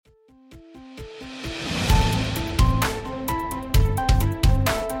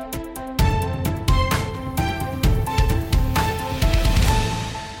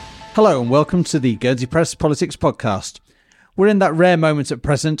Hello and welcome to the Guernsey Press Politics Podcast. We're in that rare moment at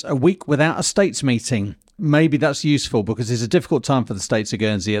present, a week without a States meeting. Maybe that's useful because it's a difficult time for the States of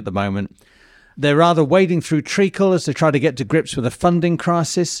Guernsey at the moment. They're rather wading through treacle as they try to get to grips with a funding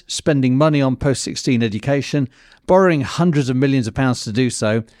crisis, spending money on post-16 education, borrowing hundreds of millions of pounds to do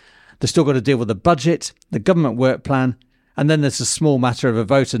so. They've still got to deal with the budget, the government work plan, and then there's a small matter of a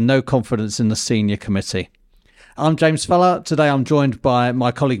vote and no confidence in the senior committee. I'm James Feller. Today I'm joined by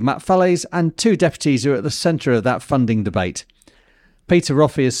my colleague Matt Fallais and two deputies who are at the centre of that funding debate. Peter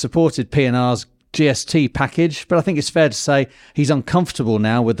Roffey has supported P&R's GST package, but I think it's fair to say he's uncomfortable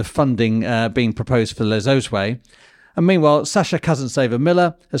now with the funding being proposed for Les Ozway. And meanwhile, Sasha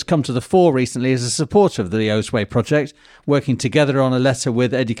Kazantseva-Miller has come to the fore recently as a supporter of the Ozway project, working together on a letter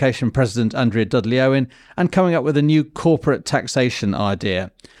with Education President Andrea Dudley-Owen and coming up with a new corporate taxation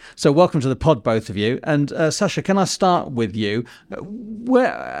idea. So welcome to the pod, both of you. And Sasha, can I start with you?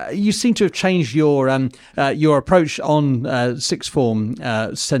 Where you seem to have changed your approach on sixth form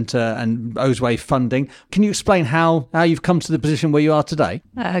centre and Ozway funding. Can you explain how you've come to the position where you are today?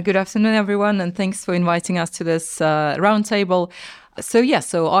 Good afternoon, everyone, and thanks for inviting us to this roundtable.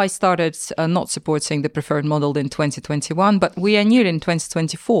 So I started not supporting the preferred model in 2021, but we are nearly in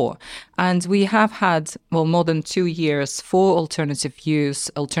 2024. And we have had, more than 2 years for alternative views,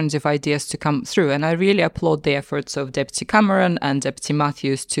 alternative ideas to come through. And I really applaud the efforts of Deputy Cameron and Deputy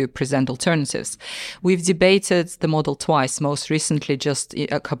Matthews to present alternatives. We've debated the model twice, most recently just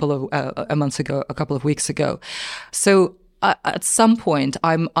a couple of weeks ago. So at some point,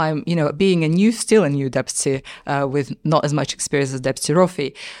 I'm being still a new deputy with not as much experience as Deputy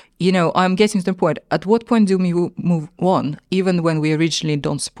Roffey. I'm getting to the point. At what point do we move on, even when we originally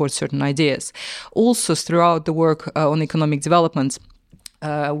don't support certain ideas? Also, throughout the work on economic development,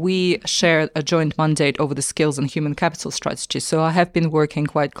 we shared a joint mandate over the skills and human capital strategy. So I have been working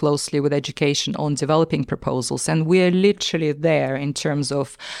quite closely with education on developing proposals, and we're literally there in terms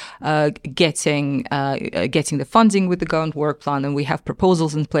of getting the funding with the government work plan, and we have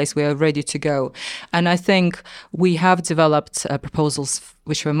proposals in place. We are ready to go, and I think we have developed proposals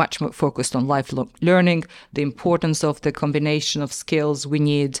which were much more focused on lifelong learning, the importance of the combination of skills we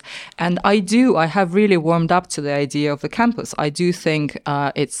need. And I have really warmed up to the idea of the campus. I do think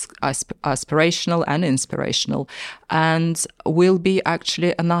it's aspirational and inspirational and will be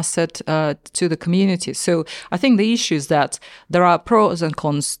actually an asset to the community. So I think the issue is that there are pros and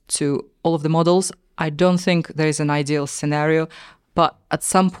cons to all of the models. I don't think there is an ideal scenario. But at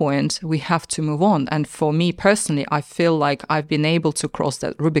some point, we have to move on. And for me personally, I feel like I've been able to cross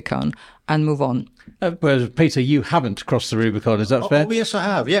that Rubicon and move on. Whereas, Peter, you haven't crossed the Rubicon, is that fair? Oh, yes, I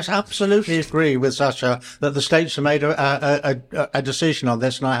have. Yes, absolutely agree with Sasha that the states have made a decision on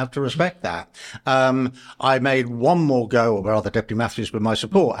this, and I have to respect that. I made one more go, or rather Deputy Matthews with my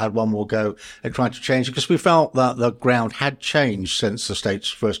support had one more go at trying to change it, because we felt that the ground had changed since the states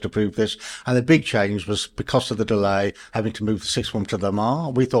first approved this, and the big change was because of the delay, having to move the sixth form to the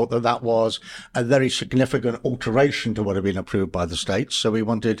MAR. We thought that was a very significant alteration to what had been approved by the states, so we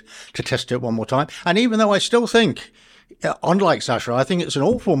wanted to test it one more time. And even though I still think, unlike Sasha, I think it's an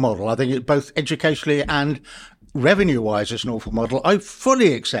awful model. I think it both educationally and revenue-wise it's an awful model. I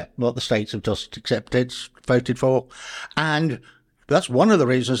fully accept what the states have just voted for. And that's one of the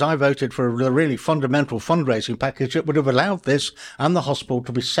reasons I voted for a really fundamental fundraising package that would have allowed this and the hospital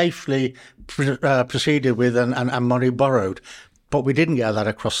to be safely proceeded with and money borrowed. But we didn't get that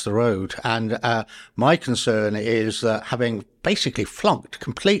across the road. And my concern is that having basically flunked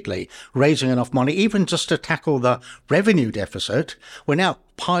completely raising enough money, even just to tackle the revenue deficit, we're now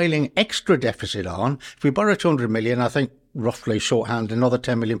piling extra deficit on. If we borrow 200 million, I think roughly shorthand, another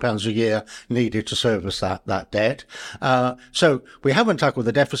 £10 million a year needed to service that debt. So we haven't tackled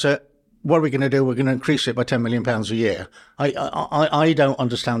the deficit. What are we going to do? We're going to increase it by £10 million a year. I don't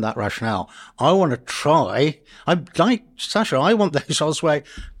understand that rationale. I want to try. I'm like Sasha. I want this Ozway.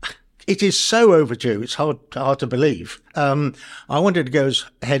 It is so overdue. It's hard to believe. I wanted to go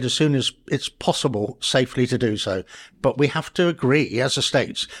ahead as soon as it's possible safely to do so. But we have to agree as a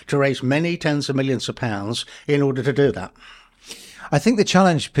states to raise many tens of millions of pounds in order to do that. I think the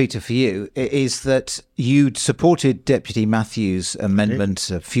challenge, Peter, for you is that you'd supported Deputy Matthews'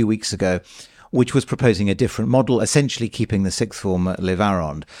 amendment a few weeks ago, which was proposing a different model, essentially keeping the sixth form at Le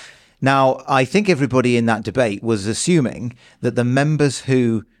Varande. Now, I think everybody in that debate was assuming that the members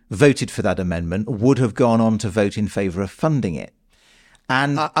who voted for that amendment would have gone on to vote in favour of funding it.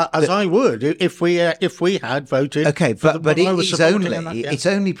 And I would if we had voted. Okay, but it's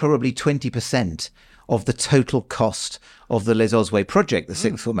only probably 20% of the total cost of the Les Ozway project, the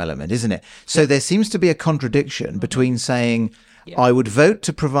sixth form element, isn't it? So there seems to be a contradiction between saying I would vote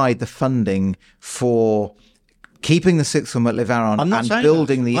to provide the funding for keeping the sixth form at Levaron and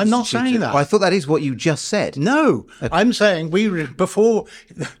building the institute. I'm not saying that. Well, I thought that is what you just said. No, I'm saying before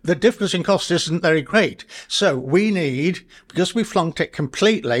the difference in cost isn't very great. So we need, because we flunked it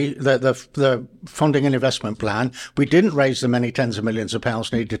completely, the funding and investment plan, we didn't raise the many tens of millions of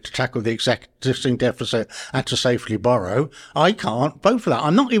pounds needed to tackle the existing deficit and to safely borrow. I can't vote for that.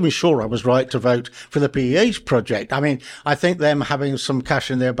 I'm not even sure I was right to vote for the PEH project. I mean, I think them having some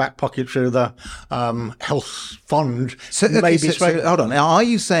cash in their back pocket through the health fund. So hold on. Now, are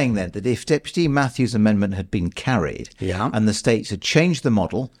you saying then that if Deputy Matthews' amendment had been carried and the states had changed the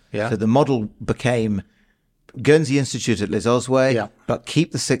model, so the model became Guernsey Institute at Les Osway, but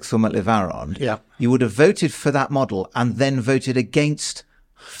keep the sixth form at Levaron, you would have voted for that model and then voted against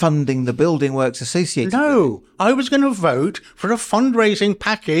funding the building works associated with it. I was going to vote for a fundraising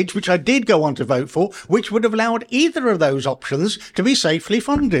package, which I did go on to vote for, which would have allowed either of those options to be safely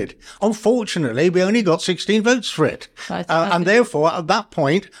funded. Unfortunately, we only got 16 votes for it. And therefore, at that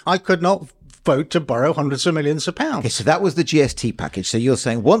point, I could not vote to borrow hundreds of millions of pounds. Okay, so that was the GST package. So you're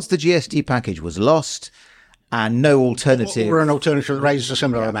saying once the GST package was lost, and no alternative, or an alternative that raises a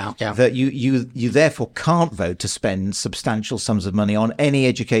similar amount, that you therefore can't vote to spend substantial sums of money on any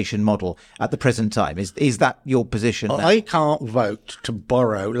education model at the present time. Is that your position? I can't vote to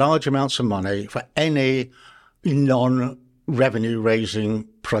borrow large amounts of money for any non-revenue raising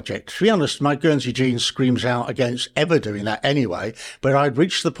project. To be honest, my Guernsey gene screams out against ever doing that anyway, but I'd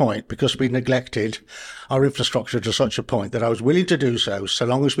reached the point, because we'd neglected our infrastructure to such a point, that I was willing to do so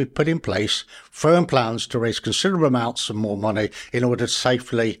long as we put in place firm plans to raise considerable amounts of more money in order to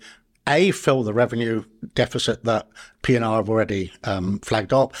safely fill the revenue deficit that P&R have already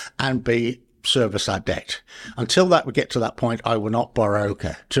flagged up, and B, service our debt. Until that we get to that point, I will not borrow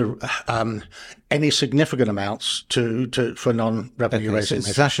to any significant amounts for non-revenue raising.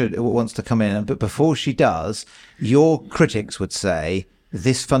 So Sasha wants to come in, but before she does, your critics would say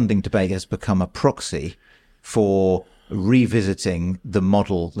this funding debate has become a proxy for revisiting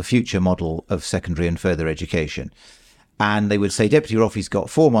the future model of secondary and further education. And they would say Deputy Roffey's got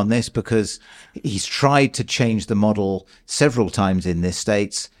form on this because he's tried to change the model several times in this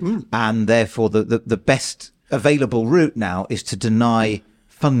states, and therefore the best available route now is to deny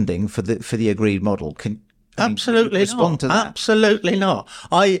funding for the agreed model. Absolutely not. Absolutely not.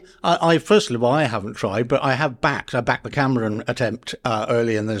 I first of all, I haven't tried, but I backed the Cameron attempt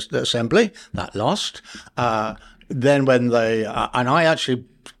early in the Assembly. That lost. Then when and I actually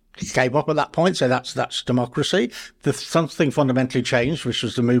gave up at that point, so that's democracy. Something fundamentally changed, which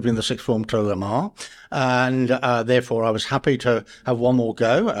was the moving the sixth form to Lamar, and therefore I was happy to have one more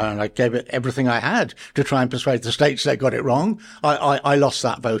go, and I gave it everything I had to try and persuade the states they got it wrong. I lost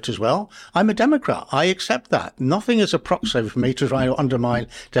that vote as well. I'm a Democrat. I accept that. Nothing is a proxy for me to try to undermine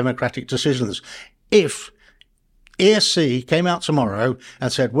democratic decisions. If ESC came out tomorrow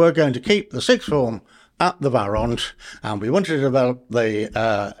and said, we're going to keep the sixth form at the Varant, and we wanted to develop the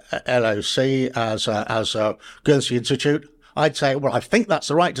LOC as a Guernsey Institute, I'd say, well, I think that's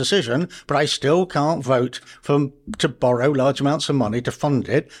the right decision, but I still can't vote to borrow large amounts of money to fund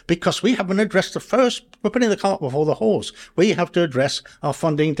it, because we haven't addressed we're putting the cart before the horse. We have to address our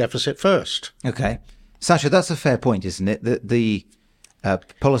funding deficit first. Okay. Sasha, that's a fair point, isn't it? That the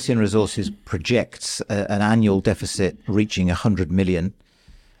Policy and Resources projects an annual deficit reaching 100 million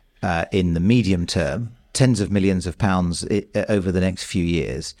in the medium term, tens of millions of pounds over the next few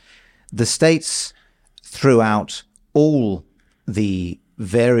years. The states threw out all the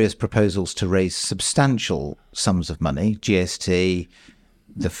various proposals to raise substantial sums of money, GST,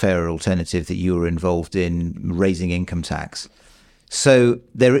 the fairer alternative that you were involved in, raising income tax. So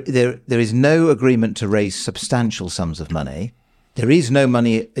there is no agreement to raise substantial sums of money. There is no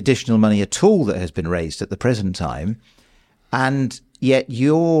additional money at all that has been raised at the present time. And yet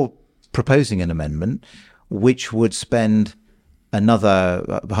you're proposing an amendment which would spend another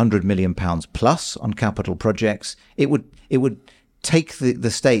 £100 million plus on capital projects. It would take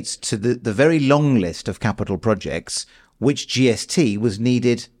the states to the very long list of capital projects which GST was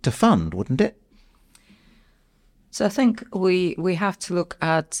needed to fund, wouldn't it? So I think we have to look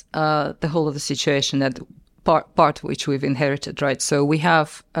at the whole of the situation, that part which we've inherited, right? So we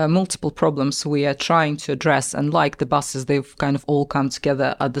have multiple problems we are trying to address, and like the buses, they've kind of all come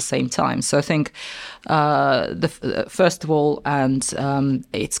together at the same time. So I think first of all, and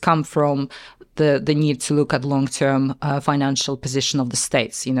it's come from the need to look at long-term financial position of the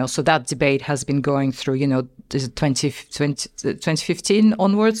states. So that debate has been going through, 2015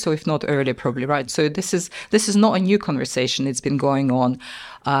 onwards, so if not earlier, probably, right? So this is not a new conversation. It's been going on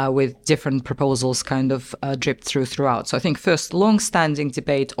with different proposals kind of dripped throughout. So I think first, long-standing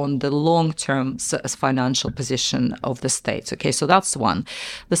debate on the long-term financial position of the states. Okay, so that's one.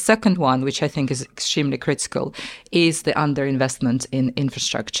 The second one, which I think is extremely critical, is the underinvestment in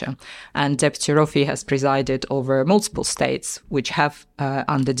infrastructure. And Deputy Roffey has presided over multiple states which have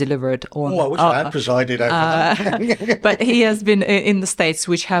under-delivered on... Oh, I wish I had presided over but he has been in the states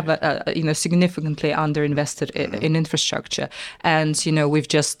which have, significantly underinvested in infrastructure. And, we've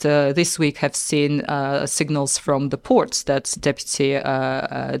just this week have seen signals from the ports that Deputy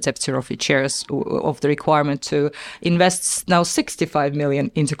Roffey chairs of the requirement to invest now 65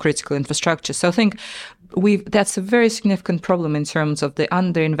 million into critical infrastructure. So I think that's a very significant problem in terms of the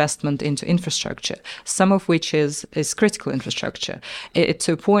underinvestment into infrastructure, some of which is critical infrastructure. It's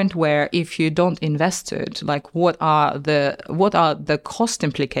to a point where if you don't invest it, like what are the cost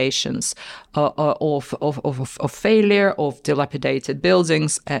implications of failure, of dilapidated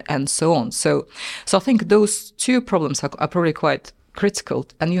buildings, and so on. So I think those two problems are probably quite critical,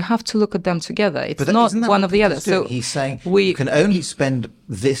 and you have to look at them together. It's not one or the other. So he's saying you can only spend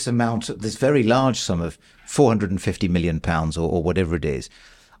this amount, this very large sum of £450 million or whatever it is,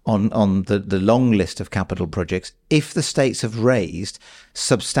 on the long list of capital projects if the states have raised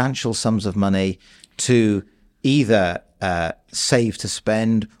substantial sums of money to either save to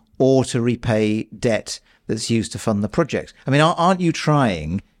spend or to repay debt that's used to fund the projects. I mean, aren't you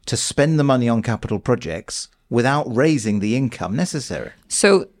trying to spend the money on capital projects without raising the income necessary?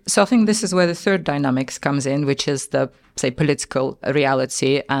 So I think this is where the third dynamics comes in, which is the, say, political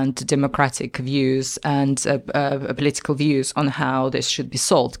reality and democratic views and political views on how this should be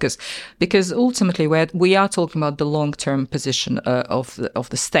solved. Because ultimately we are talking about the long-term position of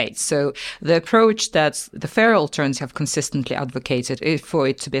the state. So the approach that the fair alternative have consistently advocated is for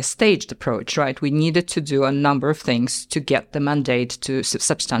it to be a staged approach, right? We needed to do a number of things to get the mandate to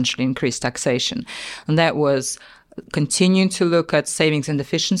substantially increase taxation. And that was continuing to look at savings and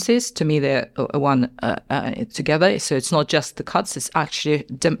efficiencies. To me, they're one together. So it's not just the cuts, it's actually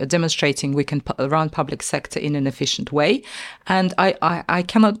demonstrating we can run public sector in an efficient way. And I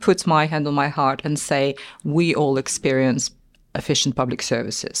cannot put my hand on my heart and say we all experience efficient public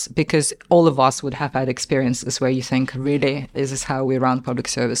services, because all of us would have had experiences where you think, really, this is how we run public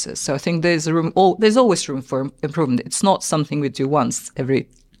services. So I think there's always room for improvement. It's not something we do once every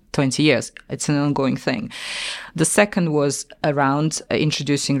 20 years. It's an ongoing thing. The second was around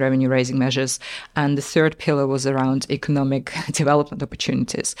introducing revenue-raising measures, and the third pillar was around economic development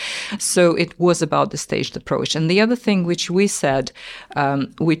opportunities. So it was about the staged approach. And the other thing which we said,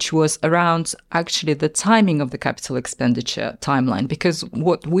 which was around actually the timing of the capital expenditure timeline, because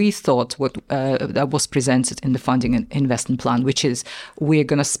what we thought that was presented in the funding and investment plan, which is we're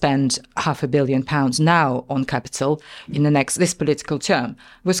going to spend £500 million now on capital in this political term,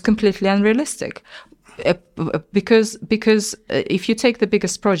 was completely unrealistic. Because if you take the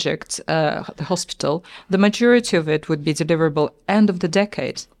biggest project, the hospital, the majority of it would be deliverable end of the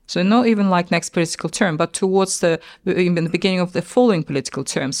decade. So not even like next political term, but towards in the beginning of the following political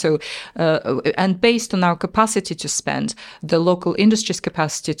term. So, and based on our capacity to spend, the local industry's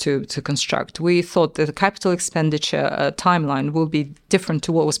capacity to construct, we thought that the capital expenditure timeline will be different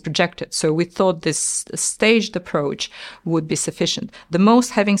to what was projected. So we thought this staged approach would be sufficient.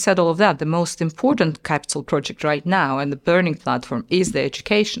 Having said all of that, the most important capital project right now and the burning platform is the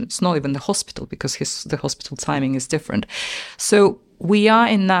education. It's not even the hospital, because the hospital timing is different. So we are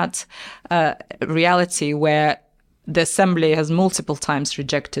in that reality where the Assembly has multiple times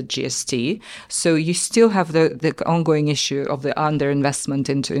rejected GST. So you still have the ongoing issue of the underinvestment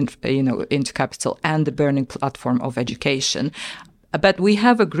into capital and the burning platform of education. But we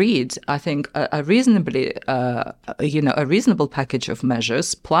have agreed, I think, a reasonable package of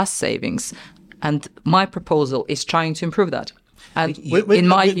measures plus savings. And my proposal is trying to improve that. And in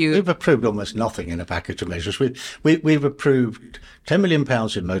my view, we've approved almost nothing in a package of measures. We've approved £10 million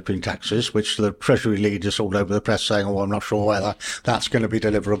in motoring taxes, which the Treasury leaders all over the press saying, "Oh, I'm not sure whether that's going to be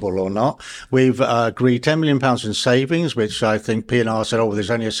deliverable or not." We've agreed £10 million in savings, which I think P&R said, "Oh,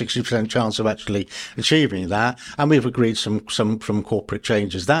 there's only a 60% chance of actually achieving that." And we've agreed some from corporate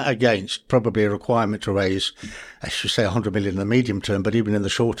changes. That against probably a requirement to raise, I should say, 100 million in the medium term, but even in the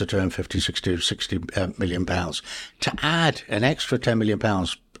shorter term, 50, 60 million pounds. To add an extra £10 million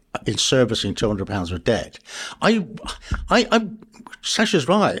in servicing £200 of debt. Sasha's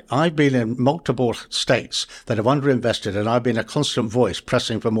right. I've been in multiple states that have underinvested, and I've been a constant voice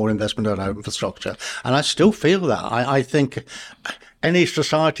pressing for more investment in our infrastructure. And I still feel that. I think any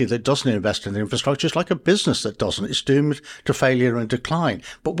society that doesn't invest in the infrastructure is like a business that doesn't. It's doomed to failure and decline.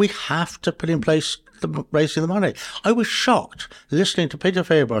 But we have to put in place raising the money. I was shocked listening to Peter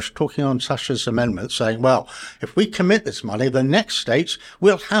Feierbusch talking on Sasha's amendment saying, well, if we commit this money, the next states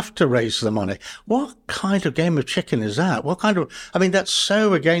will have to raise the money. What kind of game of chicken is that? That's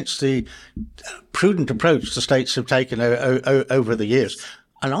so against the prudent approach the states have taken over the years.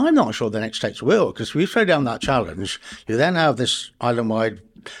 And I'm not sure the next states will, because if we throw down that challenge, you then have this island-wide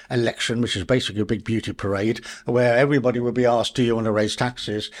election, which is basically a big beauty parade, where everybody will be asked, do you want to raise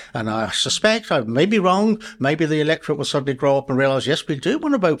taxes? And I suspect, I may be wrong, maybe the electorate will suddenly grow up and realise, yes, we do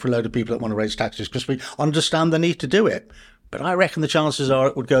want to vote for a load of people that want to raise taxes because we understand the need to do it. But I reckon the chances are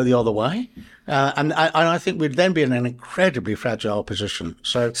it would go the other way. And I think we'd then be in an incredibly fragile position.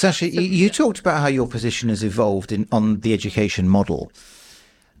 So, Sasha, you talked about how your position has evolved on the education model.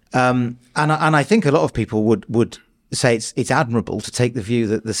 And I think a lot of people would say it's admirable to take the view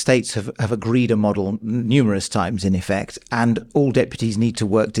that the states have agreed a model numerous times, in effect, and all deputies need to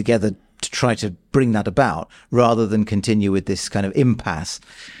work together to try to bring that about rather than continue with this kind of impasse.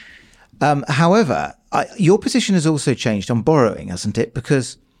 However, your position has also changed on borrowing, hasn't it?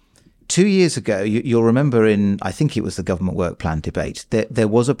 Because 2 years ago, you'll remember I think it was the government work plan debate, there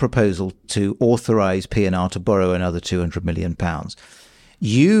was a proposal to authorise P&R to borrow another £200 million.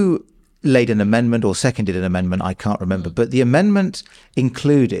 You laid an amendment or seconded an amendment, I can't remember, but the amendment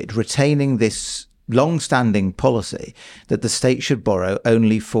included retaining this long-standing policy that the state should borrow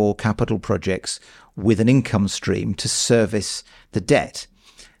only for capital projects with an income stream to service the debt.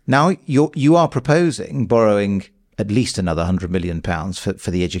 Now, you are proposing borrowing at least another £100 million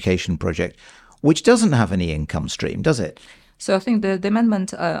for the education project, which doesn't have any income stream, does it? So I think the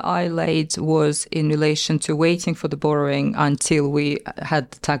amendment I laid was in relation to waiting for the borrowing until we had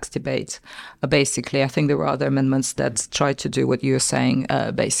the tax debate. Basically, I think there were other amendments that tried to do what you're saying,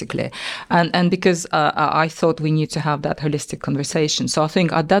 basically. And because I thought we need to have that holistic conversation. So I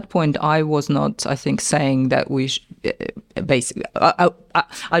think at that point, I was not, saying that we basically,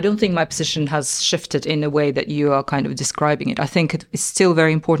 I don't think my position has shifted in a way that you are kind of describing it. I think it's still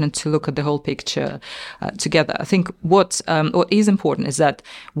very important to look at the whole picture together. I think what is important is that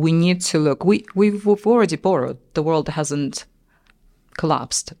we need to look. We've already borrowed. The world hasn't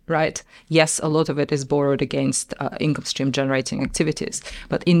collapsed, right? Yes, a lot of it is borrowed against income stream generating activities.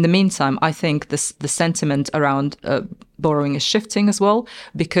 But in the meantime, I think the sentiment around borrowing is shifting as well,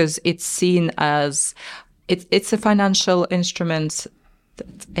 because it's seen as it's a financial instrument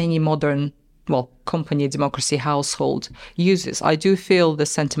that any modern company, democracy, household uses. I do feel the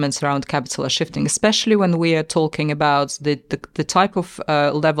sentiments around capital are shifting, especially when we are talking about the type of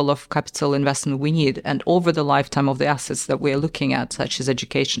level of capital investment we need and over the lifetime of the assets that we are looking at, such as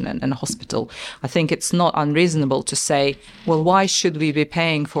education and hospital. I think it's not unreasonable to say, well, why should we be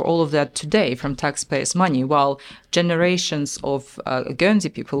paying for all of that today from taxpayers' money while generations of Guernsey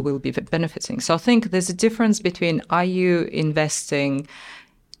people will be benefiting? So I think there's a difference between are you investing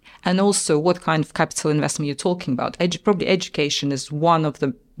and also what kind of capital investment you're talking about. Probably education is one of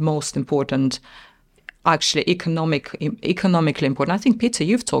the most important, actually economically important. I think, Peter,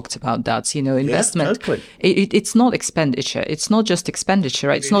 you've talked about that, investment. Yeah, totally. It's not expenditure. It's not just expenditure.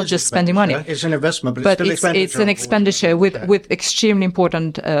 It's not just spending money. It's an investment, but it's still expenditure. It's an expenditure with extremely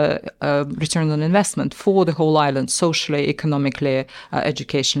important return on investment for the whole island, socially, economically,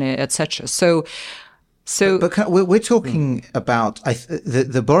 educationally, etc. But we're talking about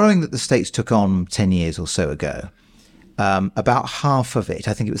the borrowing that the states took on 10 years or so ago. About half of it,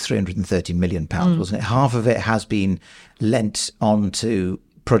 I think it was £330 million, wasn't it? Half of it has been lent onto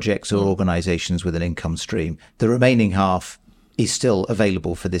projects or organisations with an income stream. The remaining half is still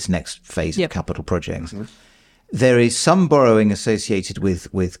available for this next phase of capital projects. Mm-hmm. There is some borrowing associated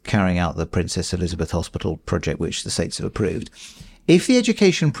with carrying out the Princess Elizabeth Hospital project, which the states have approved. If the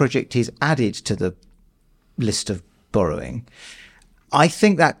education project is added to the list of borrowing, I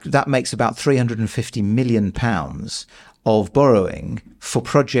think that makes about £350 million of borrowing for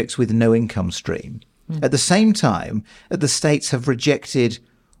projects with no income stream. At the same time, the states have rejected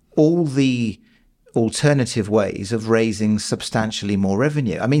all the alternative ways of raising substantially more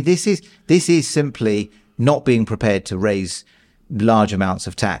revenue. I mean, this is simply not being prepared to raise large amounts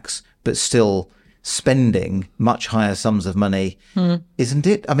of tax, but still spending much higher sums of money, isn't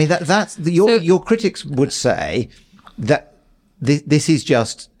it? I mean, your critics would say that this is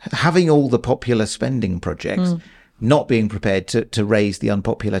just having all the popular spending projects, not being prepared to raise the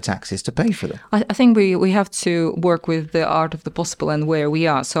unpopular taxes to pay for them? I think we have to work with the art of the possible and where we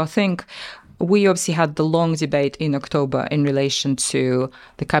are. So I think we obviously had the long debate in October in relation to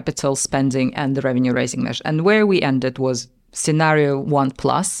the capital spending and the revenue raising measure. And where we ended was scenario 1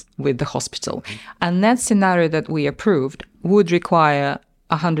 plus with the hospital. And that scenario that we approved would require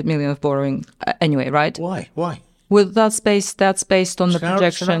 100 million of borrowing anyway, right? Why? Well, that's based on the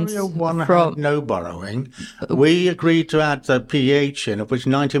projections Scenario 1 from had no borrowing. We agreed to add the PH in, of which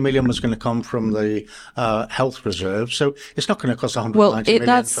 90 million was going to come from the health reserve. So it's not going to cost 190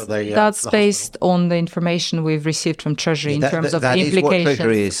 million for the that's for the based on the information we've received from Treasury in terms of that the is what implications.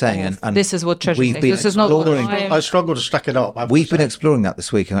 Treasury is saying, and this is what Treasury we've is been saying. This is not what I struggle to stack it up. We've been exploring that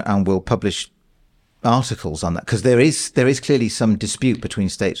this week, and we'll publish articles on that, because there is clearly some dispute between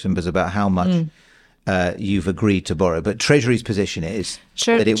states members about how much you've agreed to borrow. But Treasury's position is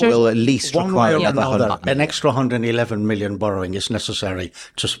that it will at least one way require or another another, 100 million. an extra 111 million borrowing is necessary.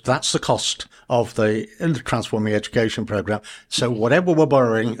 That's the cost of the Transforming Education Programme. So whatever we're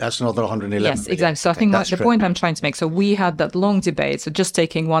borrowing, that's another 111 Yes, million. exactly. So I think That's the true. point I'm trying to make, so we had that long debate, so just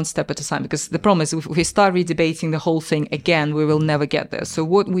taking one step at a time, because the problem is if we start redebating the whole thing again, we will never get there. So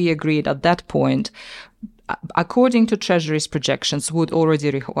what we agreed at that point, according to Treasury's projections, would already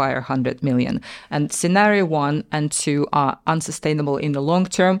require 100 million. And scenario 1 and 2 are unsustainable in the long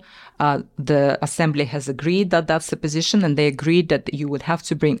term. The Assembly has agreed that that's the position, and they agreed that you would have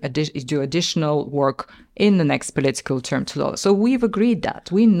to do additional work in the next political term to law. So we've agreed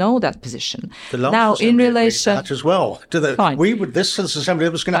that. We know that position. The last Now, in Assembly agreed relation... that as well. Fine. This Assembly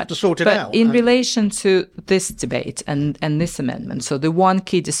was going to have to sort it But out. in relation to this debate and this amendment, so the one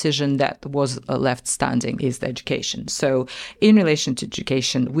key decision that was left standing is the education. So in relation to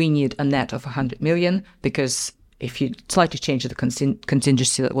education, we need a net of 100 million, because if you slightly change the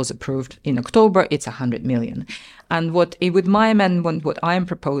contingency that was approved in October, it's 100 million. And with my amendment, what I am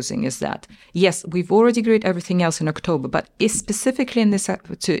proposing is that, yes, we've already agreed everything else in October, but specifically in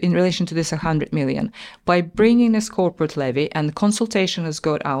relation to this 100 million, by bringing this corporate levy, and consultation has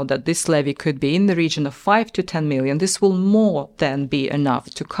got out that this levy could be in the region of 5 to 10 million, this will more than be enough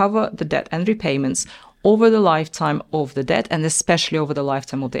to cover the debt and repayments over the lifetime of the debt, and especially over the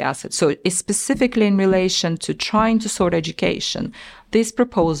lifetime of the asset. So it's specifically in relation to trying to sort education. These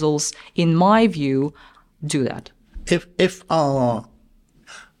proposals, in my view, do that. If our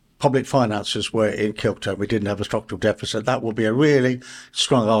public finances were in kilter, we didn't have a structural deficit, that would be a really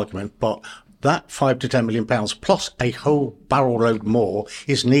strong argument. But that 5 to 10 million pounds plus a whole barrel load more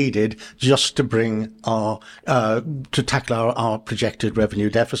is needed just to bring to tackle our projected revenue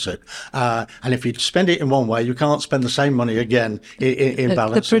deficit. And if you spend it in one way, you can't spend the same money again in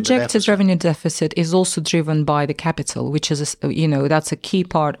balance. The projected revenue deficit is also driven by the capital, which is, that's a key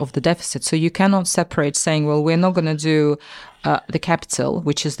part of the deficit. So you cannot separate saying, well, we're not going to do the capital,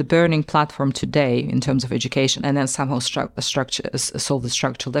 which is the burning platform today in terms of education, and then somehow solve the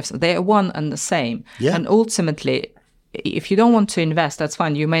structural deficit. They are one and the same. Yeah. And ultimately, if you don't want to invest, that's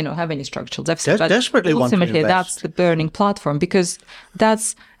fine. You may not have any structural deficit, but desperately want to ultimately invest. that's the burning platform, because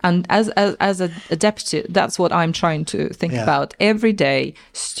and as a deputy, that's what I'm trying to think about. Every day,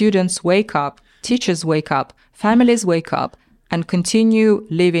 students wake up, teachers wake up, families wake up, and continue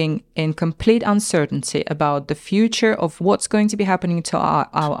living in complete uncertainty about the future of what's going to be happening to our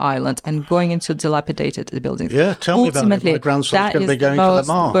island and going into dilapidated buildings. Yeah, tell me about it. Ultimately, My grandson's going to be going that to is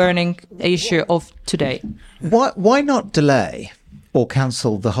the the Mar. most burning issue of today. Why not delay or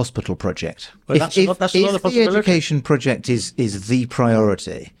cancel the hospital project? Well, that's another if the possibility. education project is the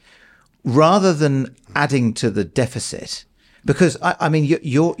priority, rather than adding to the deficit, because I mean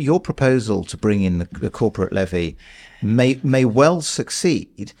your proposal to bring in the corporate levy may well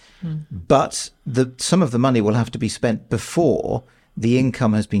succeed, but some of the money will have to be spent before the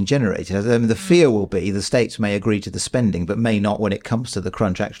income has been generated. I mean, the fear will be the states may agree to the spending, but may not, when it comes to the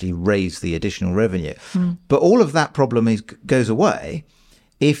crunch, actually raise the additional revenue. But all of that problem goes away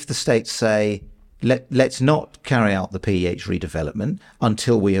if the states say, let's not carry out the PEH redevelopment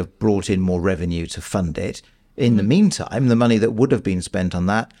until we have brought in more revenue to fund it. In the meantime, the money that would have been spent on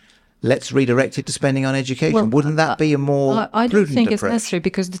that, let's redirect it to spending on education. Well, Wouldn't that be a more I don't prudent think it's approach? necessary,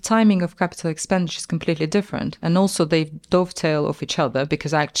 because the timing of capital expenditure is completely different, and also they dovetail off each other,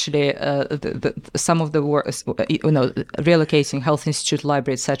 because actually some of the work, relocating health institute,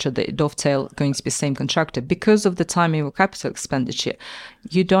 library, etc., they dovetail going to be same contractor. Because of the timing of capital expenditure,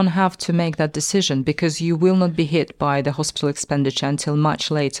 you don't have to make that decision, because you will not be hit by the hospital expenditure until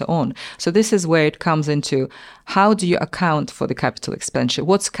much later on. So this is where it comes into, how do you account for the capital expenditure?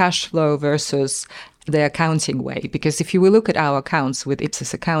 What's cash flow versus the accounting way? Because if you will look at our accounts with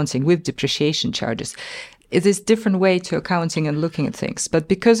Ipsos accounting, with depreciation charges, it is different way to accounting and looking at things. But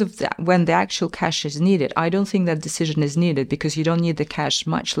because of that, when the actual cash is needed, I don't think that decision is needed because you don't need the cash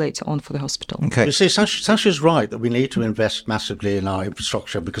much later on for the hospital. Okay. You see, Sasha's right that we need to invest massively in our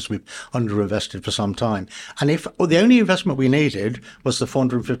infrastructure because we've underinvested for some time. And if the only investment we needed was the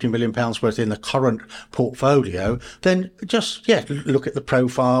 £450 million worth in the current portfolio, then just, look at the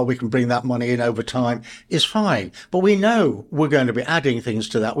profile. We can bring that money in over time is fine. But we know we're going to be adding things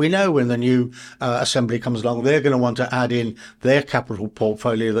to that. We know when the new Assembly comes along, they're going to want to add in their capital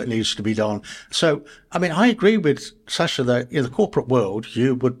portfolio that needs to be done. So, I mean, I agree with Sasha that in the corporate world,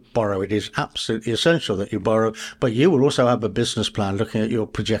 you would borrow. It is absolutely essential that you borrow, but you will also have a business plan looking at your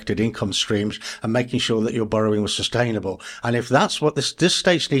projected income streams and making sure that your borrowing was sustainable. And if that's what this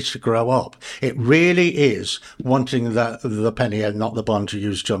state needs to grow up, it really is wanting the penny and not the bond, to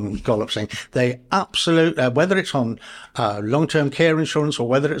use John Gollop saying. They absolutely, whether it's on long-term care insurance or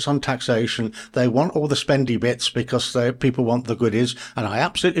whether it's on taxation, they want all the spendy bits because people want the goodies. And I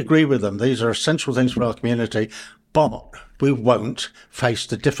absolutely agree with them. These are essential things for our community. But we won't face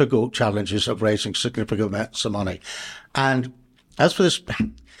the difficult challenges of raising significant amounts of money. And as for this,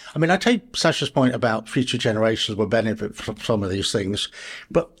 I mean, I take Sasha's point about future generations will benefit from some of these things,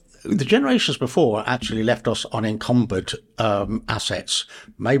 but the generations before actually left us unencumbered assets.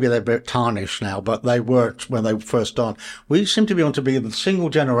 Maybe they're a bit tarnished now, but they weren't when they were first done. We seem to be on to be the single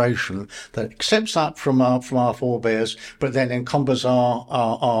generation that accepts that from our forebears, but then encumbers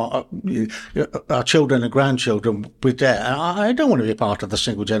our children and grandchildren with debt. And I don't want to be a part of the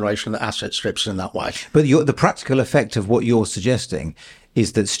single generation that asset strips in that way. But the practical effect of what you're suggesting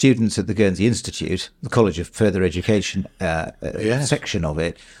is that students at the Guernsey Institute, the College of Further Education section of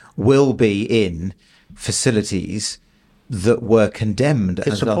it, will be in facilities that were condemned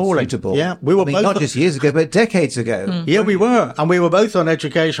as unsuitable. Yeah, we were both not just years ago, but decades ago. Mm. Yeah, we were. And we were both on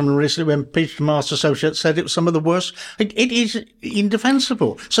education recently when Peter Mast Associates said it was some of the worst. It is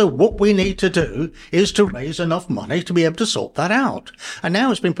indefensible. So what we need to do is to raise enough money to be able to sort that out. And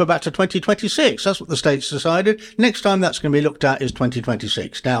now it's been put back to 2026. That's what the state's decided. Next time that's going to be looked at is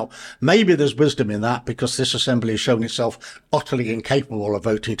 2026. Now, maybe there's wisdom in that because this assembly has shown itself utterly incapable of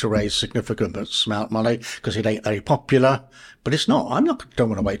voting to raise significant amount of money because it ain't very popular. But it's not. Don't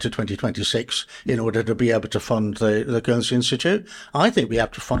want to wait till 2026 in order to be able to fund the Guernsey Institute. I think we have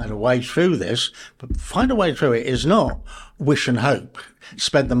to find a way through this. But find a way through it is not wish and hope.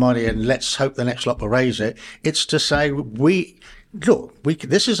 Spend the money and let's hope the next lot will raise it. It's to say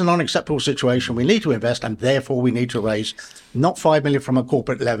this is an unacceptable situation. We need to invest, and therefore we need to raise not 5 million from a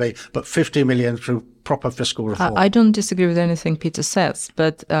corporate levy, but 50 million through proper fiscal reform. I don't disagree with anything Peter says,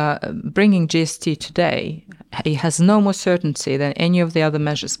 but bringing GST today, it has no more certainty than any of the other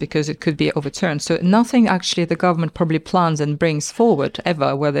measures because it could be overturned. So nothing actually the government probably plans and brings forward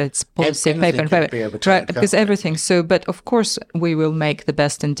ever, whether it's policy, paper and paper, right? Because everything. So, but of course we will make the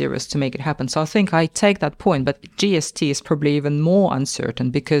best endeavors to make it happen. So I think I take that point, but GST is probably even more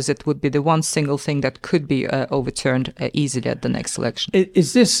uncertain because it would be the one single thing that could be overturned easily at the next election.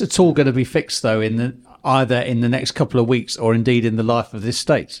 Is this at all going to be fixed though either in the next couple of weeks or indeed in the life of this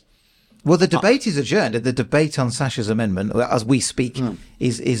state? Well, the debate is adjourned. The debate on Sasha's amendment, as we speak,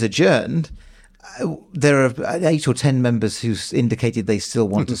 is adjourned. There are 8 or 10 members who've indicated they still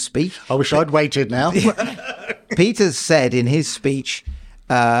want to speak. I wish I'd waited now. Peter said in his speech,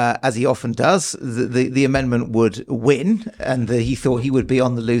 as he often does, the amendment would win, and he thought he would be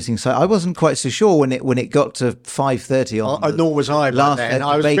on the losing side. I wasn't quite so sure when it got to 5:30 on. Nor was I. Last then.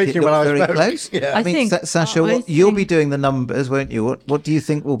 I was debate, speaking when I was very voting. close. Yeah. I mean, Sasha, you'll be doing the numbers, won't you? What do you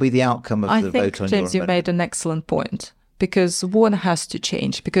think will be the outcome of the vote on your amendment? I think, James, you made an excellent point. Because one has to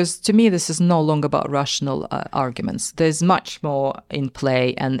change. Because to me, this is no longer about rational arguments. There's much more in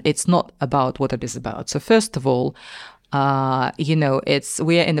play, and it's not about what it is about. So first of all, we are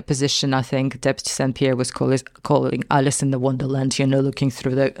in a position, I think Deputy St. Pierre was calling Alice in the Wonderland, looking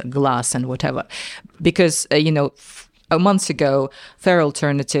through the glass and whatever. Because, months ago, Fair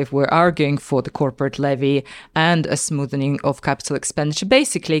Alternative were arguing for the corporate levy and a smoothing of capital expenditure,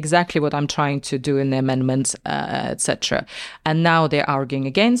 basically exactly what I'm trying to do in the amendments, etc. And now they're arguing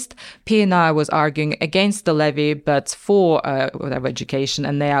against. P&I was arguing against the levy, but for education,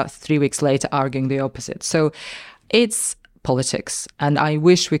 and they are 3 weeks later arguing the opposite. So it's politics, and I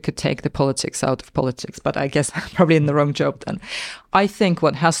wish we could take the politics out of politics, but I guess I'm probably in the wrong job then. I think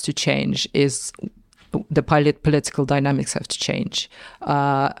what has to change is the political dynamics have to change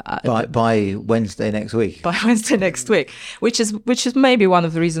by Wednesday next week. By Wednesday next week, which is maybe one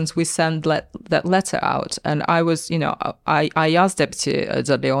of the reasons we sent that letter out. And I was, I asked Deputy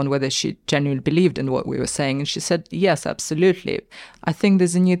de Leon whether she genuinely believed in what we were saying, and she said yes, absolutely. I think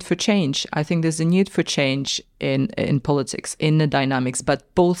there's a need for change. I think there's a need for change in politics, in the dynamics,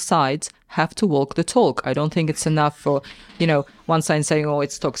 but both sides have to walk the talk. I don't think it's enough for, one side saying, oh,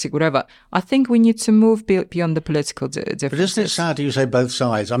 it's toxic, whatever. I think we need to move beyond the political differences. But isn't it sad you say both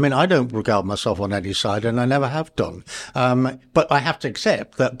sides? I mean, I don't regard myself on any side, and I never have done. But I have to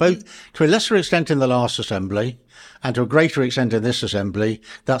accept that both, to a lesser extent in the last assembly, and to a greater extent in this assembly,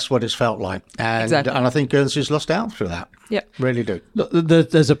 that's what it's felt like. And, exactly. And I think Guernsey's lost out through that. Yeah. Really do. Look,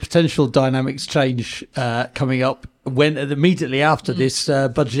 there's a potential dynamics change coming up when immediately after this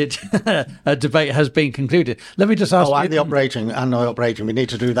budget debate has been concluded. Let me just ask you. And the operating. We need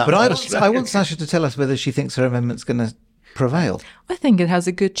to do that. But I want Sasha to tell us whether she thinks her amendment's going to prevail. I think it has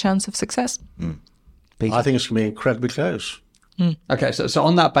a good chance of success. I think it's going to be incredibly close. Okay, so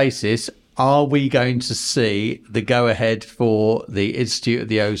on that basis, are we going to see the go-ahead for the Institute of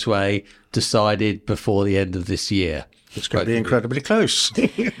the Ozway decided before the end of this year? It's going to be incredibly close.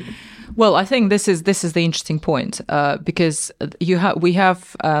 Well, I think this is the interesting point because the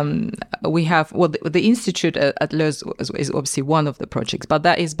Institute at Leuze is obviously one of the projects, but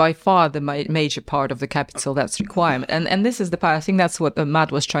that is by far the major part of the capital that's requirement, and this is the part. I think that's what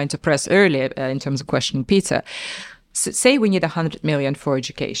Matt was trying to press earlier in terms of questioning Peter. So say we need 100 million for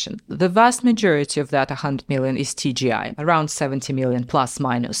education. The vast majority of that 100 million is TGI, around 70 million plus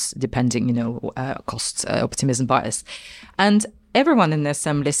minus, depending, costs, optimism bias. And everyone in the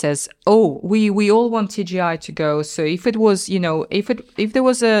assembly says, oh, we all want TGI to go. So if it was, if there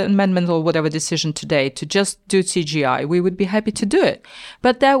was an amendment or whatever decision today to just do TGI, we would be happy to do it.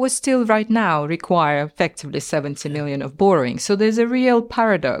 But that would still right now require effectively 70 million of borrowing. So there's a real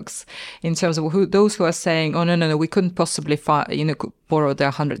paradox in terms of those who are saying, oh, no, we couldn't possibly borrow the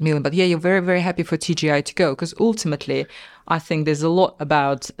 100 million. But yeah, you're very, very happy for TGI to go, because ultimately, I think there's a lot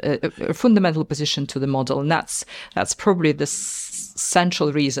about a fundamental position to the model, and that's probably the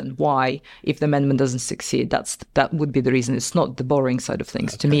central reason why, if the amendment doesn't succeed, that would be the reason. It's not the borrowing side of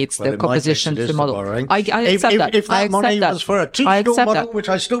things. To me, it's the opposition to the model. I accept that. If that money was for a two-store model, which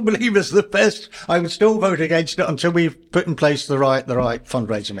I still believe is the best, I would still vote against it until we've put in place the right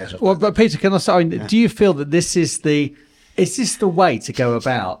fundraising measure. Well, but Peter, can I say, do you feel that this is the way to go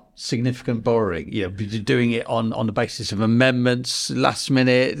about significant borrowing? Doing it on the basis of amendments, last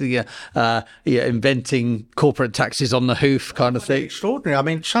minute, inventing corporate taxes on the hoof kind of thing. Extraordinary. I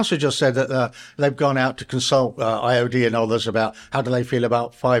mean, Sasha just said that they've gone out to consult IOD and others about how do they feel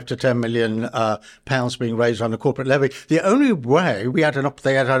about 5 to 10 million pounds being raised on the corporate levy. The only way they had an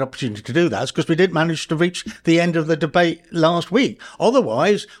opportunity to do that is because we didn't manage to reach the end of the debate last week.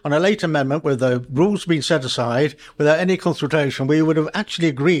 Otherwise, on a late amendment with the rules being set aside without any consultation, we would have actually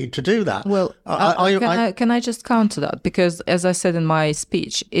agreed to do that. Well, can I just counter that? Because as I said in my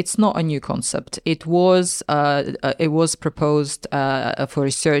speech, it's not a new concept. It was proposed for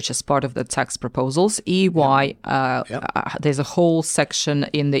research as part of the tax proposals. EY, there's a whole section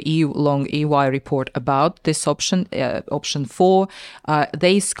in the long EY report about this option, option 4.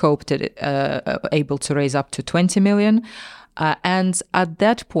 They scoped it able to raise up to 20 million. And at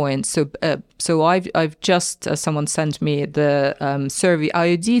that point, so I've just someone sent me the survey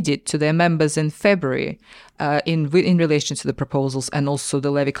IOD did to their members in February in relation to the proposals and also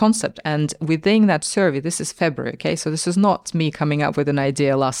the levy concept. And within that survey, this is February, okay? So this is not me coming up with an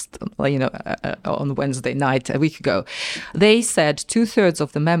idea on Wednesday night a week ago. They said 2/3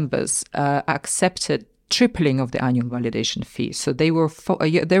 of the members accepted tripling of the annual validation fee. So they were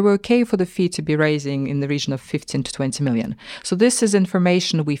okay for the fee to be raising in the region of 15 to 20 million. So this is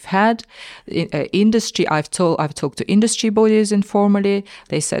information we've had. Industry, I've talked to industry bodies informally.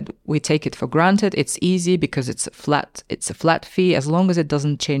 They said we take it for granted. It's easy because it's a flat fee. As long as it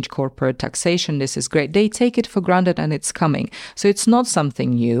doesn't change corporate taxation, this is great. They take it for granted and it's coming. So it's not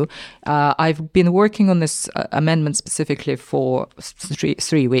something new. I've been working on this amendment specifically for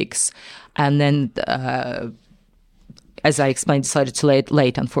 3 weeks. And then, as I explained, decided to lay it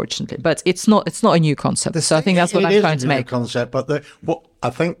late, unfortunately. But it's not a new concept. So I think that's what I'm trying to make. It is a new concept, but I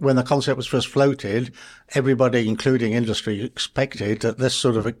think when the concept was first floated, everybody, including industry, expected that this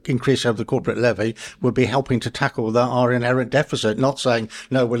sort of increase of the corporate levy would be helping to tackle our inherent deficit, not saying,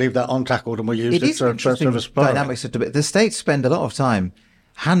 no, we'll leave that untackled and we'll use it for service. Dynamics of debate. The states spend a lot of time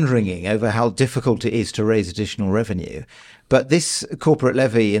hand-wringing over how difficult it is to raise additional revenue. But this corporate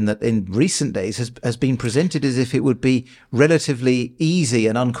levy in recent days has been presented as if it would be relatively easy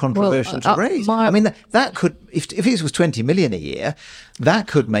and uncontroversial to raise. I mean, that could, if it was 20 million a year, that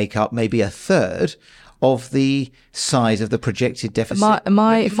could make up maybe a third of the size of the projected deficit.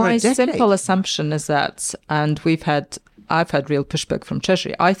 My simple assumption is that, and I've had real pushback from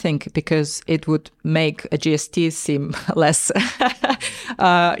Treasury. I think because it would make a GST seem less,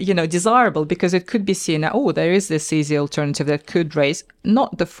 desirable, because it could be seen, there is this easy alternative that could raise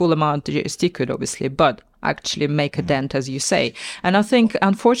not the full amount the GST could, obviously, but actually make a dent, as you say. And I think,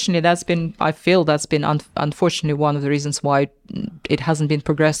 unfortunately, that's been unfortunately one of the reasons why it hasn't been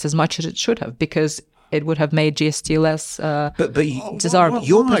progressed as much as it should have, because it would have made GST less desirable.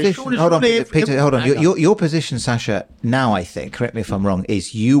 Your position, hold on, Peter, hold on. Your position, Sasha, now I think, correct me if I'm wrong,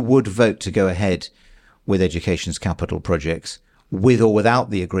 is you would vote to go ahead with education's capital projects with or without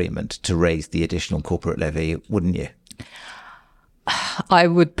the agreement to raise the additional corporate levy, wouldn't you? I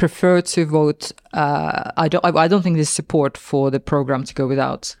would prefer to vote. I don't think there's support for the program to go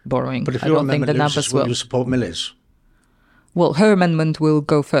without borrowing. But if I your don't think the amendment numbers will you support Miller's? Well, her amendment will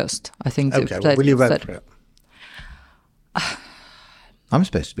go first, I think. Okay, will you vote for it? I'm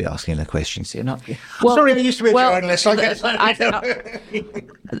supposed to be asking the questions here, not you. Well, sorry, I used to be a journalist. I guess.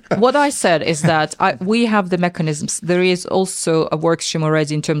 What I said is that we have the mechanisms. There is also a work stream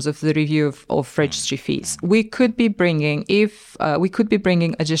already in terms of the review of registry fees. We could be bringing,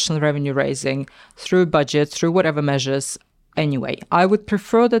 additional revenue raising through budget, through whatever measures. Anyway, I would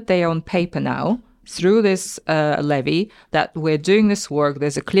prefer that they are on paper now, through this levy, that we're doing this work.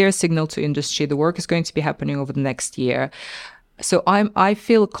 There's a clear signal to industry. The work is going to be happening over the next year. So I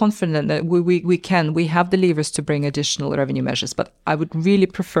feel confident that we have the levers to bring additional revenue measures, but I would really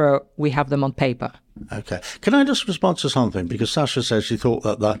prefer we have them on paper. Okay. Can I just respond to something? Because Sasha says she thought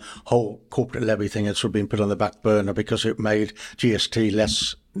that the whole corporate levy thing had sort of been put on the back burner because it made GST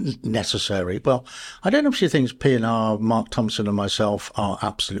less necessary. Well, I don't know if she thinks P&R, Mark Thompson and myself are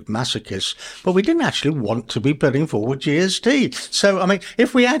absolute masochists, but we didn't actually want to be putting forward GST. So, I mean,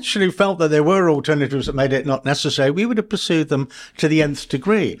 if we actually felt that there were alternatives that made it not necessary, we would have pursued them to the nth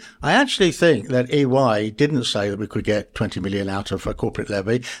degree. I actually think that EY didn't say that we could get 20 million out of a corporate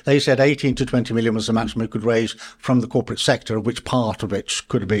levy. They said 18 to 20 million was the maximum we could raise from the corporate sector, of which part of it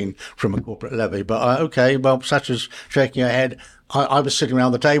could have been from a corporate levy. But okay, well, Sasha's shaking her head. I was sitting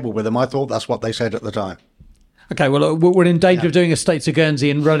around the table with them. I thought that's what they said at the time. Okay, well, we're in danger of doing a States of Guernsey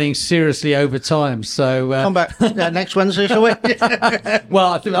and running seriously over time. So come back next Wednesday, shall we?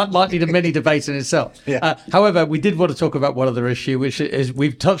 Well, I think that might need a mini debate in itself. Yeah. However, we did want to talk about one other issue, which is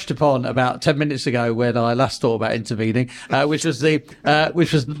we've touched upon about 10 minutes ago when I last thought about intervening, which was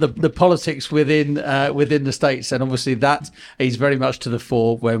the politics within the states, and obviously that is very much to the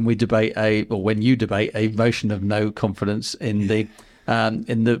fore when we debate when you debate a motion of no confidence in the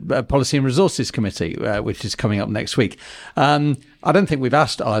Policy and Resources Committee, which is coming up next week. I don't think we've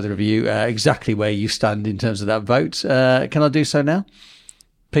asked either of you exactly where you stand in terms of that vote. Can I do so now?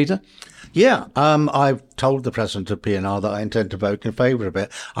 Peter? Yeah, I've told the president of P&R that I intend to vote in favour of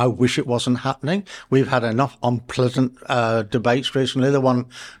it. I wish it wasn't happening. We've had enough unpleasant debates recently. The one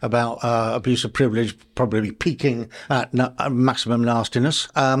about abuse of privilege probably peaking at maximum nastiness.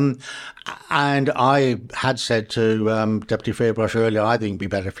 And I had said to Deputy Fairbrush earlier, I think it'd be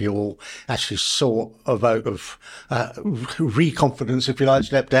better if you all actually sought a vote of reconfidence, if you like,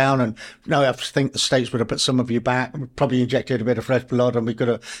 step down. And no, I think the states would have put some of you back, probably injected a bit of fresh blood, and we could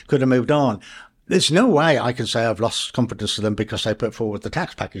have moved on. There's no way I can say I've lost confidence in them because they put forward the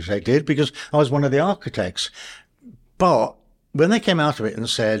tax package they did, because I was one of the architects. But when they came out of it and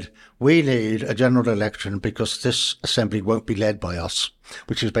said, we need a general election because this assembly won't be led by us,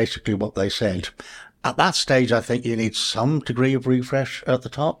 which is basically what they said. At that stage, I think you need some degree of refresh at the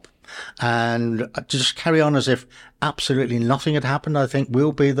top. And to just carry on as if absolutely nothing had happened, I think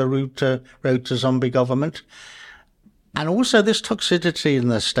will be the road to zombie government. And also this toxicity in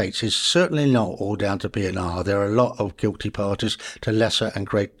the States is certainly not all down to P&R. There are a lot of guilty parties to lesser and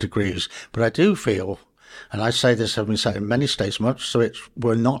great degrees. But I do feel, and I say this having sat in many states, much so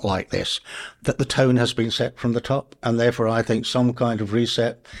we're not like this, that the tone has been set from the top, and therefore I think some kind of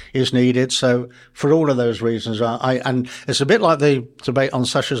reset is needed. So for all of those reasons, and it's a bit like the debate on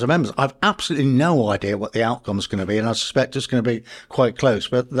Sasha's amendments. I've absolutely no idea what the outcome is going to be, and I suspect it's going to be quite close,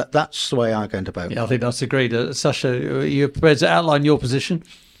 but that's the way I'm going to vote. Yeah, I think that's agreed. Sasha, are you prepared to outline your position?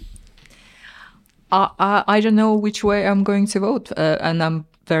 I don't know which way I'm going to vote, and I'm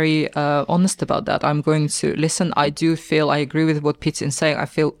very honest about that. I'm going to listen. I agree with what Peter is saying. I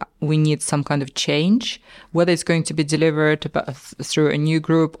feel we need some kind of change. Whether it's going to be delivered through a new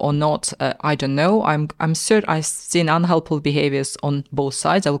group or not, I don't know. I'm certain I've seen unhelpful behaviors on both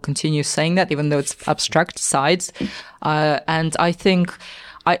sides. I will continue saying that, even though it's abstract sides. And I think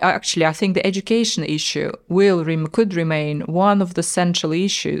the education issue could remain one of the central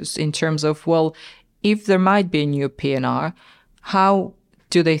issues in terms of, well, if there might be a new PNR, how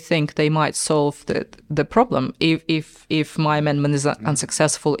do they think they might solve the problem if my amendment is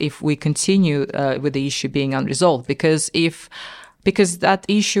unsuccessful, if we continue with the issue being unresolved? Because that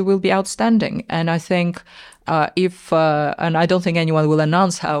issue will be outstanding. And I think and I don't think anyone will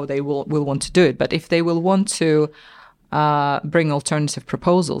announce how they will want to do it, but if they will want to bring alternative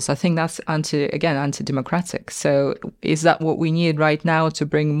proposals, I think that's anti-democratic. So is that what we need right now to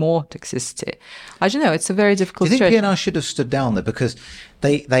bring more toxicity? I don't know. It's a very difficult situation. Do you think situation. PNR should have stood down there? Because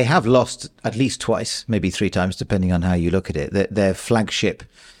they have lost at least twice, maybe 3 times, depending on how you look at it, their flagship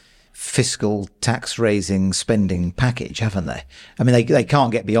fiscal tax-raising spending package, haven't they? I mean, they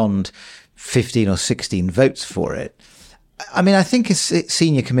can't get beyond 15 or 16 votes for it. I mean, I think a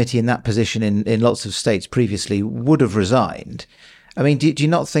senior committee in that position in lots of states previously would have resigned. I mean, do you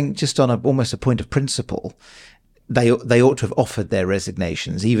not think, just on almost a point of principle, they ought to have offered their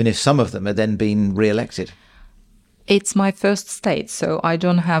resignations, even if some of them had then been re-elected? It's my first state, so I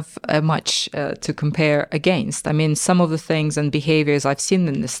don't have much to compare against. I mean, some of the things and behaviors I've seen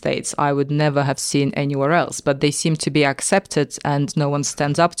in the States, I would never have seen anywhere else, but they seem to be accepted and no one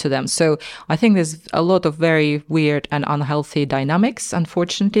stands up to them. So I think there's a lot of very weird and unhealthy dynamics,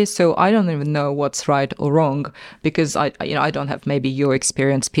 unfortunately. So I don't even know what's right or wrong, because I don't have maybe your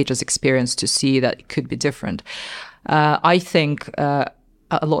experience, Peter's experience, to see that it could be different. I think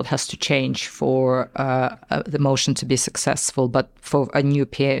a lot has to change for the motion to be successful, but for a new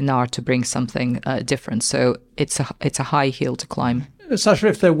PNR to bring something different. So it's a high hill to climb. Sasha,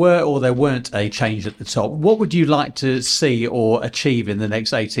 if there were or there weren't a change at the top, what would you like to see or achieve in the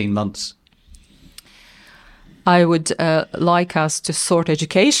next 18 months? I would like us to sort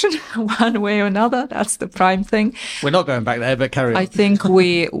education one way or another. That's the prime thing. We're not going back there, but carry on. I think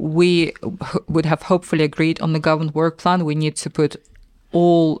we would have hopefully agreed on the government work plan. We need to put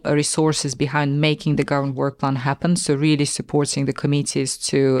all resources behind making the government work plan happen. So really supporting the committees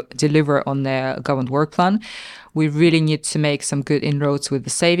to deliver on their government work plan. We really need to make some good inroads with the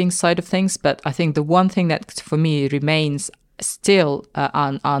savings side of things. But I think the one thing that for me remains still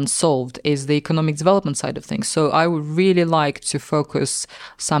unsolved is the economic development side of things. So I would really like to focus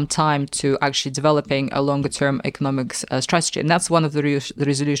some time to actually developing a longer-term economic strategy. And that's one of the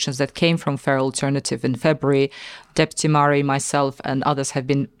resolutions that came from Fair Alternative in February. Deputy Murray, myself, and others have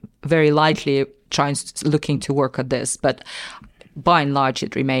been very lightly looking to work at this. But by and large,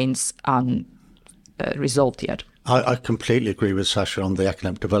 it remains unresolved yet. I completely agree with Sasha on the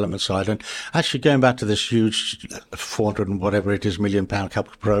economic development side. And actually going back to this huge 400 and whatever it is £1 million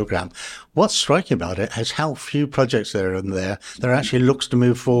capital programme, what's striking about it is how few projects there are in there that actually looks to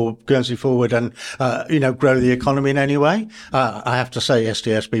move Guernsey forward and, grow the economy in any way. I have to say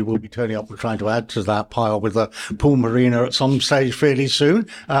SDSB will be turning up and trying to add to that pile with a pool marina at some stage fairly soon,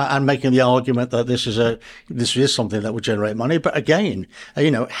 and making the argument that this is something that would generate money. But again,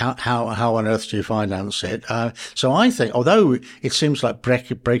 how on earth do you finance it? So I think, although it seems like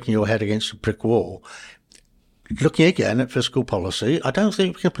breaking your head against a brick wall, looking again at fiscal policy, I don't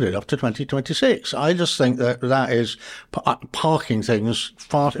think we can put it up to 2026. I just think that is parking things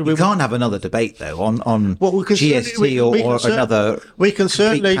far. We can't have another debate though on GST or another. We can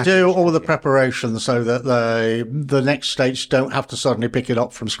certainly do all the preparations so that the next states don't have to suddenly pick it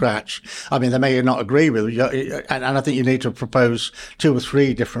up from scratch. I mean, they may not agree with you, and I think you need to propose 2 or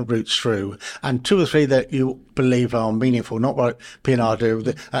 3 different routes through, and 2 or 3 that you believe are meaningful, not what PNR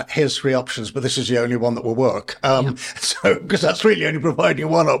do. Here's 3 options, but this is the only one that will work. So, because that's really only providing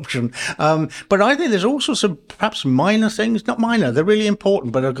one option. But I think there's also some perhaps minor things, not minor, they're really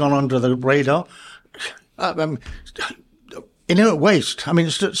important, but have gone under the radar. Inert waste. I mean,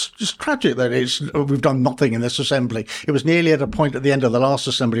 it's just tragic that we've done nothing in this assembly. It was nearly at a point at the end of the last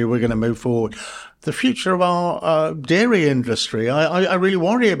assembly we're going to move forward. The future of our dairy industry, I really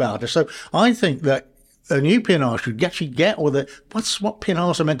worry about it. So I think that a new PNR should actually get what's what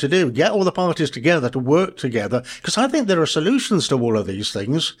PNRs are meant to do, get all the parties together to work together, because I think there are solutions to all of these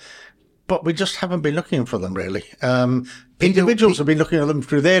things, but we just haven't been looking for them really. Individuals have been looking at them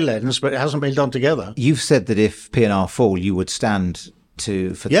through their lens, but it hasn't been done together. You've said that if PNR fall, you would stand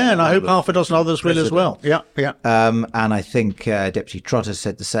and I hope half a dozen others will as well. Yeah. And I think Deputy Trotter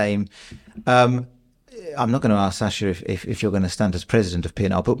said the same. I'm not going to ask Sasha if you're going to stand as president of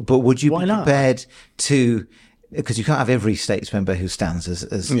P&R, but would you be prepared to, because you can't have every states member who stands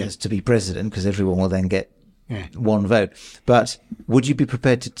as to be president, because everyone will then get one vote. But would you be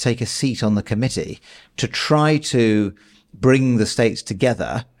prepared to take a seat on the committee to try to bring the states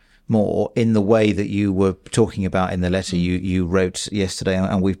together more in the way that you were talking about in the letter you wrote yesterday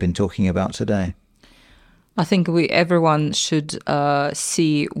and we've been talking about today? I think everyone should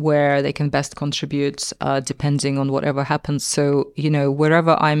see where they can best contribute, depending on whatever happens. So,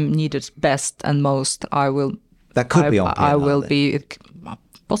 wherever I'm needed best and most, I will. That could be on P&R, I will be,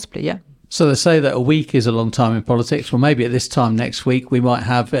 possibly, yeah. So they say that a week is a long time in politics. Well, maybe at this time next week we might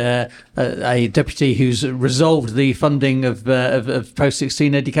have a deputy who's resolved the funding of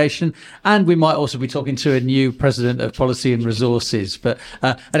post-16 education, and we might also be talking to a new president of policy and resources. But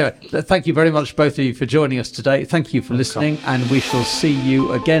anyway, thank you very much, both of you, for joining us today. Thank you for listening, and we shall see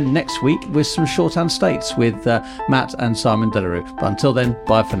you again next week with some shorthand states with Matt and Simon Delarue. But until then,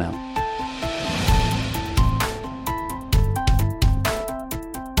 bye for now.